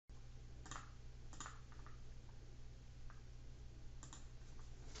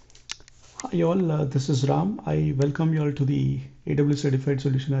Hi all, this is Ram. I welcome you all to the AWS Certified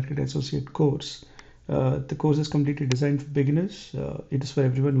Solution Architect Associate course. The course is completely designed for beginners. It is for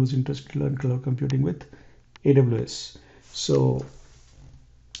everyone who's interested to learn cloud computing with AWS. So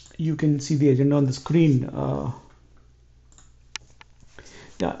you can see the agenda on the screen.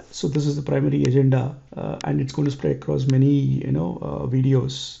 So this is the primary agenda, and it's going to spread across many,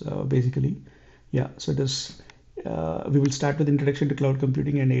 videos, basically. So it is. We will start with introduction to cloud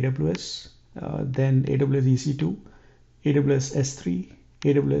computing and AWS, then AWS EC2, AWS S3,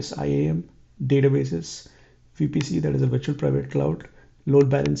 AWS IAM, databases, VPC, that is a virtual private cloud, load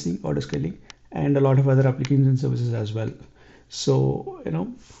balancing, auto scaling, and a lot of other applications and services as well. So,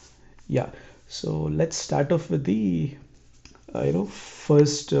 so let's start off with the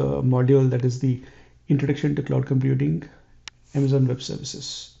first module, that is the introduction to cloud computing, Amazon Web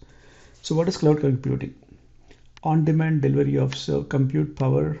Services. So what is cloud computing? On-demand delivery of compute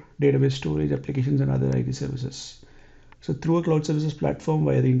power, database storage, applications, and other IT services. So through a cloud services platform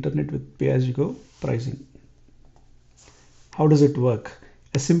via the internet with pay-as-you-go pricing. How does it work?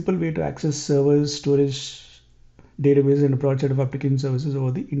 A simple way to access servers, storage, database, and a broad set of application services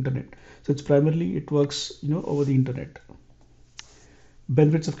over the internet. So it's primarily, it works over the internet.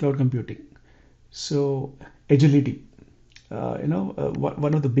 Benefits of cloud computing. So agility.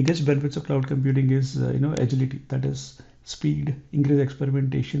 One of the biggest benefits of cloud computing is agility, that is speed, increased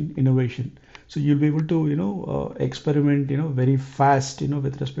experimentation, innovation. So you'll be able to experiment very fast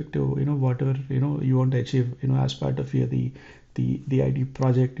with respect to whatever you want to achieve as part of the IT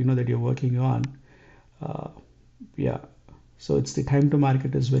project that you're working on. So it's the time to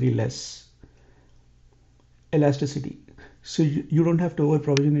market is very less. Elasticity. So you don't have to over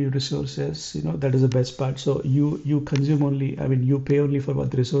provision your resources. That is the best part. So you consume only, you pay only for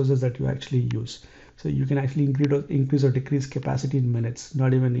what the resources that you actually use. So you can actually increase or decrease capacity in minutes,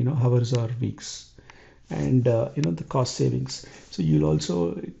 not even hours or weeks. And the cost savings. So you'll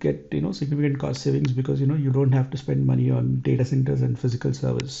also get significant cost savings because you don't have to spend money on data centers and physical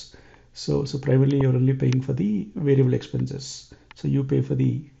servers. So primarily you're only paying for the variable expenses. So you pay for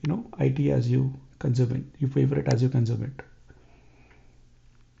the IT as you consume it. You pay for it as you consume it.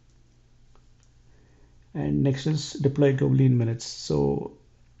 And next is deploy globally in minutes. So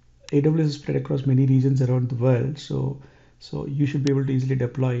AWS is spread across many regions around the world. So you should be able to easily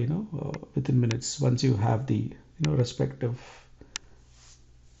deploy within minutes once you have the respective.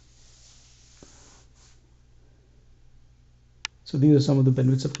 So these are some of the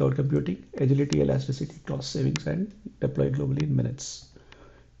benefits of cloud computing: agility, elasticity, cost savings, and deploy globally in minutes.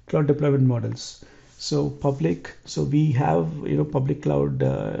 Cloud deployment models. So public, so we have public cloud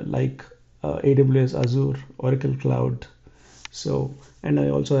like AWS, Azure, Oracle Cloud. So, and I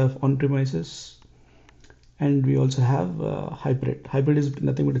also have on-premises, and we also have hybrid. Hybrid is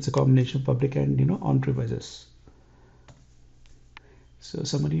nothing but it's a combination of public and on-premises. So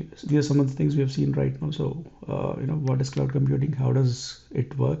summary, these are some of the things we have seen right now. So what is cloud computing? How does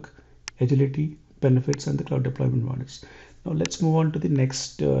it work? Agility, benefits, and the cloud deployment models. Now let's move on to the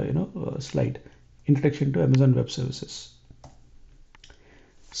next slide. Introduction to Amazon Web Services.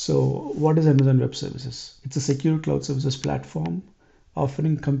 So what is Amazon Web Services? It's a secure cloud services platform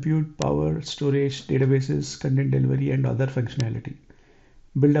offering compute, power, storage, databases, content delivery, and other functionality.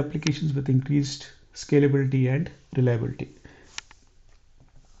 Build applications with increased scalability and reliability.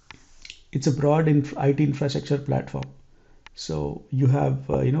 It's a broad IT infrastructure platform. So you have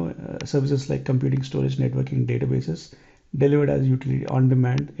services like computing, storage, networking, databases delivered as utility on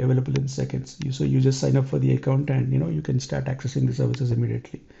demand, available in seconds. So you just sign up for the account and you can start accessing the services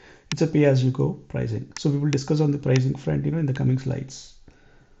immediately. It's a pay-as-you-go pricing. So we will discuss on the pricing front in the coming slides.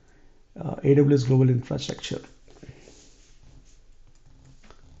 AWS Global Infrastructure.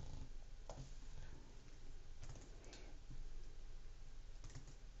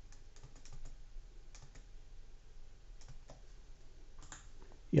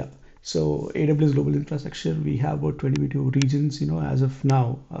 So AWS Global Infrastructure, we have about 22 regions, as of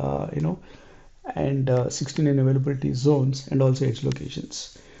now, and 69 availability zones and also edge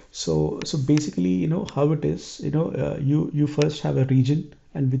locations. So basically, how it is, you first have a region,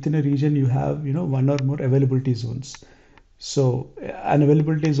 and within a region you have, one or more availability zones. So an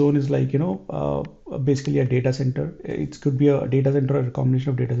availability zone is like, basically a data center. It could be a data center or a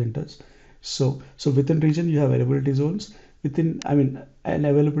combination of data centers. So within region you have availability zones. An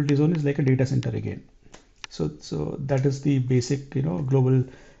availability zone is like a data center again. So that is the basic, global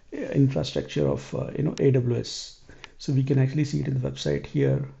infrastructure of, AWS. So we can actually see it in the website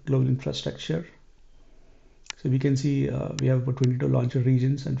here, global infrastructure. So we can see we have about 22 launcher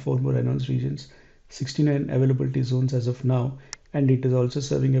regions and 4 more announced regions, 69 availability zones as of now, and it is also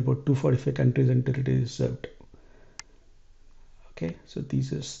serving about 245 countries and territories served. Okay, so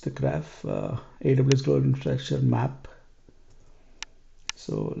this is the graph, AWS Global Infrastructure map.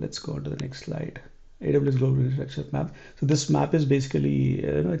 So let's go on to the next slide. AWS Global Infrastructure map. So this map is basically,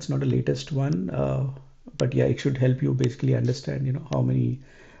 it's not the latest one, but yeah, it should help you basically understand, how many.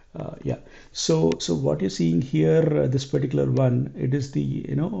 Yeah. So what you're seeing here, this particular one, it is the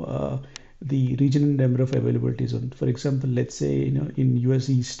region and number of availability zone. For example, let's say, in US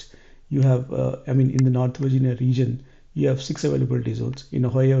East, you have, in the North Virginia region, you have 6 availability zones. In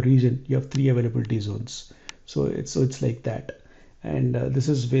Ohio region, you have 3 availability zones. So it's like that. And this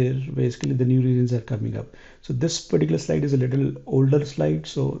is where basically the new regions are coming up. So this particular slide is a little older slide,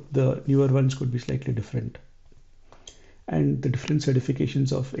 so the newer ones could be slightly different. And the different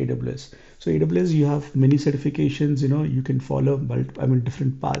certifications of AWS. So AWS, you have many certifications. You can follow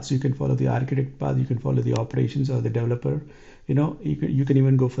different paths. You can follow the architect path. You can follow the operations or the developer. You can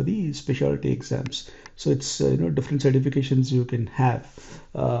even go for the specialty exams. So it's different certifications you can have.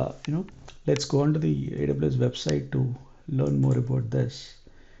 Let's go on to the AWS website to learn more about this.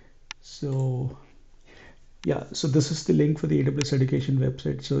 So yeah, so this is the link for the AWS education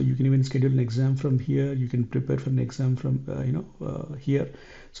website. So you can even schedule an exam from here. You can prepare for an exam from here.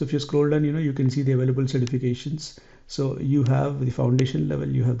 So if you scroll down, you can see the available certifications. So you have the foundation level,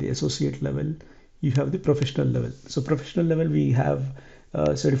 you have the associate level, you have the professional level. So professional level, we have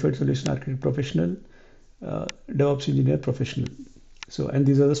certified solution architect professional, DevOps engineer professional. So, and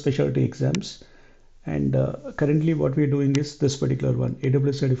these are the specialty exams. And currently what we're doing is this particular one,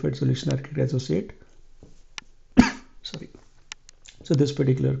 AWS certified solution architect associate. Sorry. So this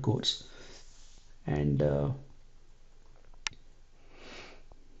particular course, and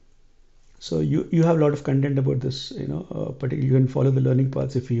so you have a lot of content about this, particularly you can follow the learning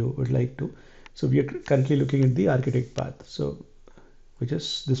paths if you would like to. So we are currently looking at the architect path, so which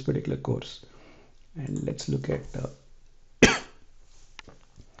is this particular course, and let's look at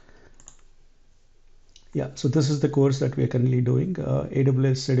yeah, so this is the course that we are currently doing,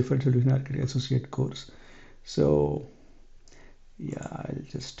 AWS certified solution architect associate course. So yeah,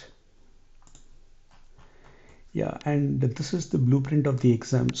 and this is the blueprint of the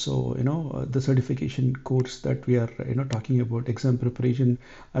exam. So the certification course that we are talking about, exam preparation,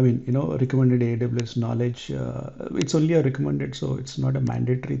 recommended AWS knowledge, it's only a recommended, so it's not a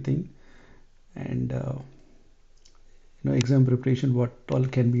mandatory thing. And exam preparation, what all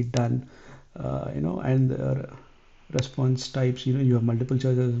can be done, and response types, you have multiple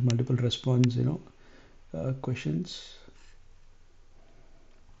choices, multiple response, questions,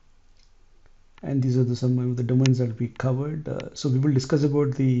 and these are some of the domains that we covered. So we will discuss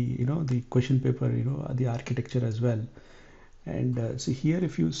about the the question paper, the architecture as well. And so here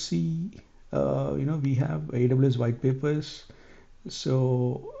if you see, we have AWS white papers.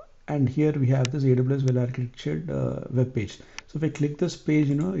 So, and here we have this AWS well architectured web page. So if I click this page,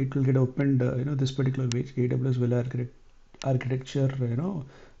 it will get opened, this particular page, AWS well architecture,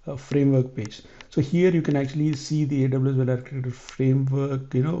 framework page. So here you can actually see the AWS well architecture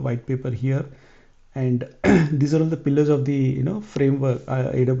framework, white paper here. And these are all the pillars of the framework,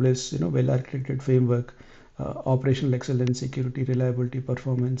 AWS well architected framework, operational excellence, security, reliability,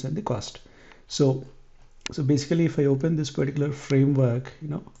 performance, and the cost. So basically, if I open this particular framework,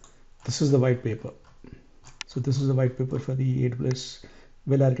 this is the white paper. So this is the white paper for the AWS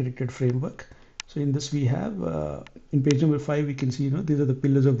well architected framework. So in this we have, in page number 5, we can see, these are the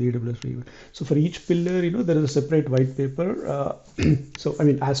pillars of the AWS framework. So for each pillar, there is a separate white paper. So,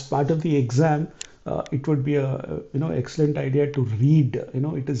 as part of the exam, it would be a, excellent idea to read,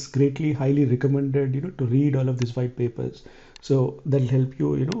 it is greatly, highly recommended, to read all of these white papers. So that'll help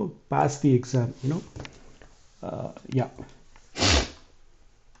you, pass the exam, yeah.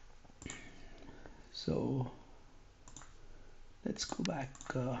 So let's go back.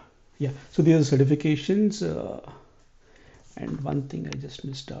 Yeah, so these are certifications, and one thing I just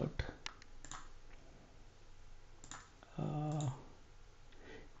missed out.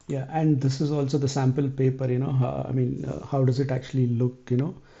 Yeah, and this is also the sample paper, how does it actually look,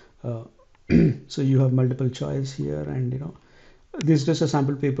 so you have multiple choice here, and this is just a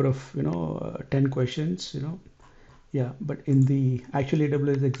sample paper of 10 questions, yeah, but in the actual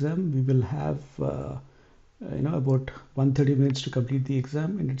AWS exam we will have about 130 minutes to complete the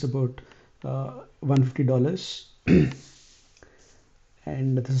exam, and it's about $150.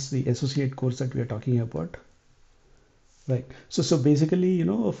 And this is the associate course that we are talking about. Right. So basically,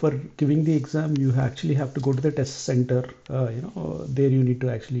 for giving the exam, you actually have to go to the test center. There you need to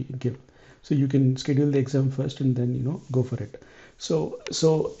actually give. So you can schedule the exam first and then, go for it. So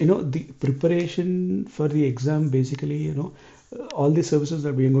the preparation for the exam, basically, all the services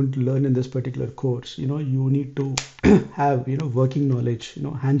that we are going to learn in this particular course, you need to have, working knowledge,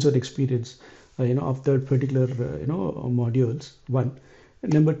 hands-on experience, of that particular, modules. One.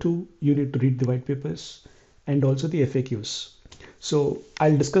 Number two, you need to read the white papers and also the FAQs. So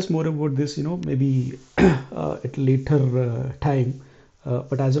I'll discuss more about this, maybe at a later time.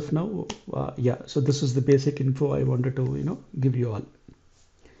 But as of now, yeah, so this is the basic info I wanted to, give you all.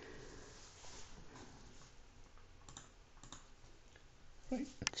 Right.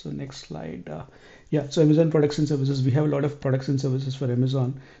 So next slide. Yeah, so Amazon products and services. We have a lot of products and services for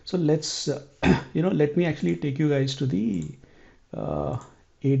Amazon. So let's, let me actually take you guys to the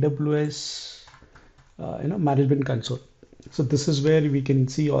AWS, management console. So this is where we can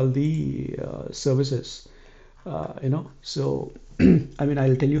see all the services. So I mean,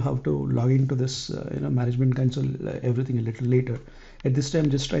 I'll tell you how to log into this, management console, everything a little later. At this time,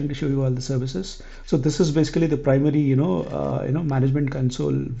 just trying to show you all the services. So this is basically the primary, management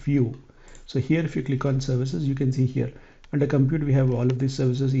console view. So here, if you click on services, you can see here under compute, we have all of these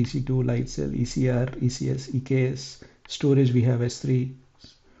services: EC2, Lightsail, ECR, ECS, EKS. Storage, we have S3.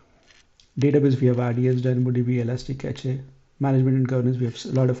 Database, we have RDS, DynamoDB, Elastic Cache. Management and governance, we have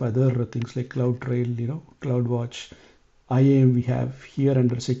a lot of other things like CloudTrail, CloudWatch. IAM we have here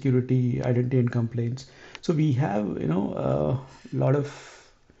under security, identity and complaints. So we have, a lot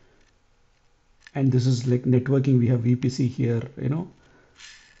of, and this is like networking, we have VPC here,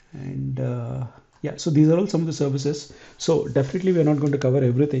 and yeah, so these are all some of the services. So definitely we are not going to cover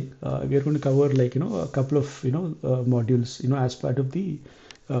everything. We are going to cover like, a couple of, modules, as part of the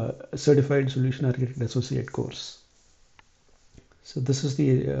Certified Solution Architect Associate course. So this is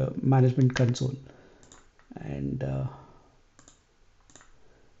the management console, and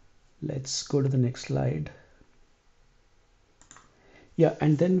let's go to the next slide. Yeah,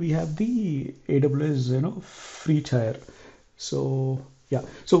 and then we have the AWS, free tier. So yeah,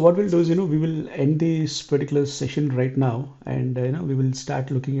 so what we'll do is, we will end this particular session right now, and we will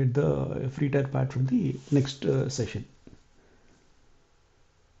start looking at the free tier part from the next session.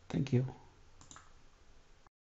 Thank you.